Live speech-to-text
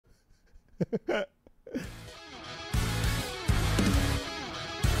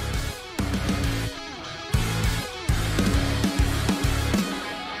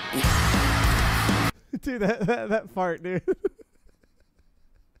Dude, that fart, dude.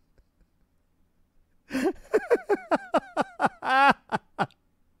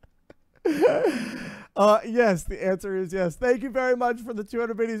 Yes, the answer is yes. Thank you very much for the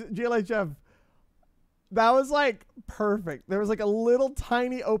 200 biddies, GLHF. That was like perfect. There was like a little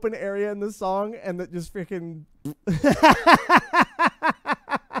tiny open area in the song, and that just freaking.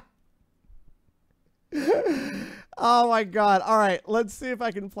 Oh my god! All right, let's see if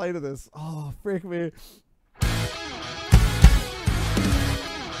I can play to this. Oh, frick me!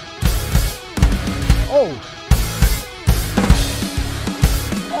 Oh!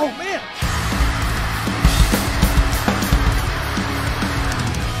 Oh man!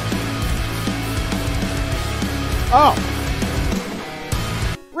 Oh!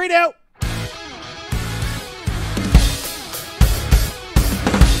 Read out!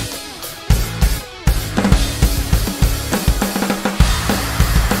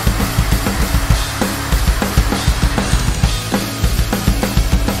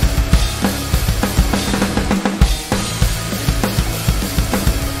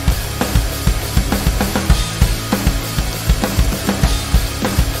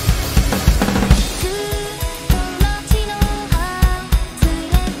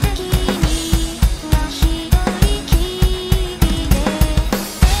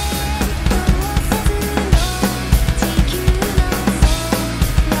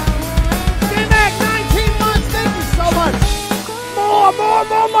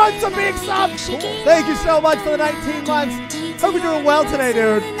 Thank you so much for the 19 months. Hope you're doing well today,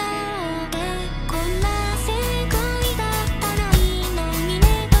 dude.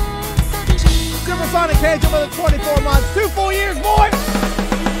 Supersonic Angel for the 24 months. 2 full years, boy.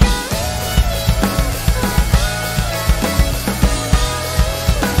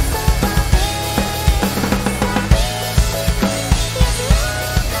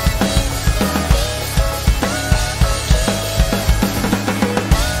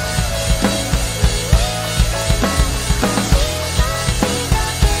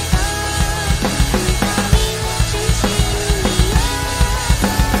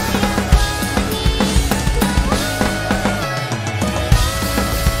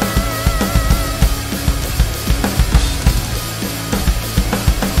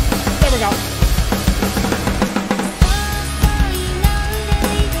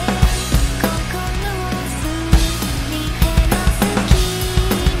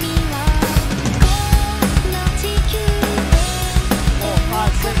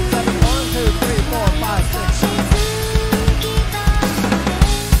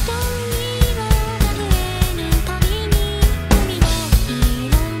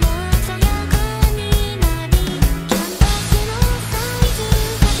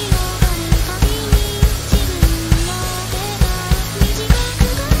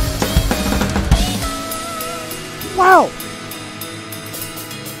 Wow!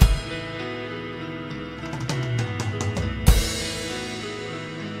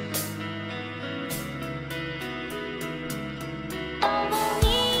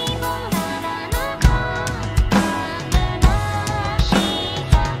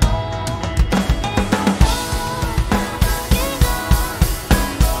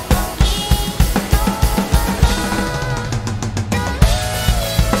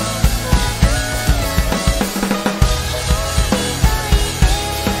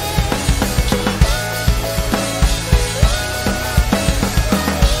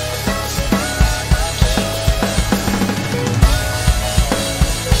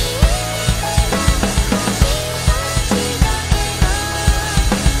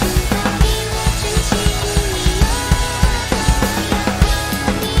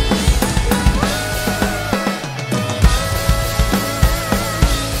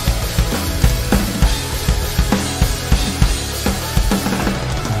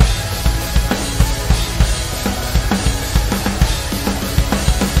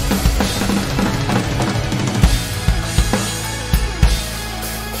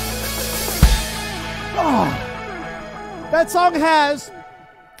 That song has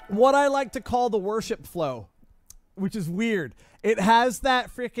what I like to call the worship flow, which is weird. It has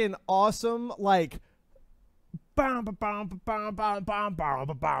that freaking awesome, like, oh,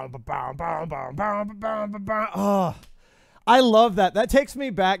 I love that. That takes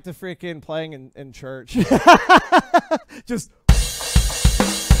me back to freaking playing in church. Just.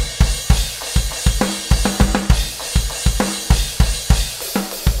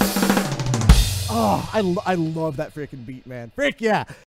 Oh, I love that freaking beat, man. Frick yeah.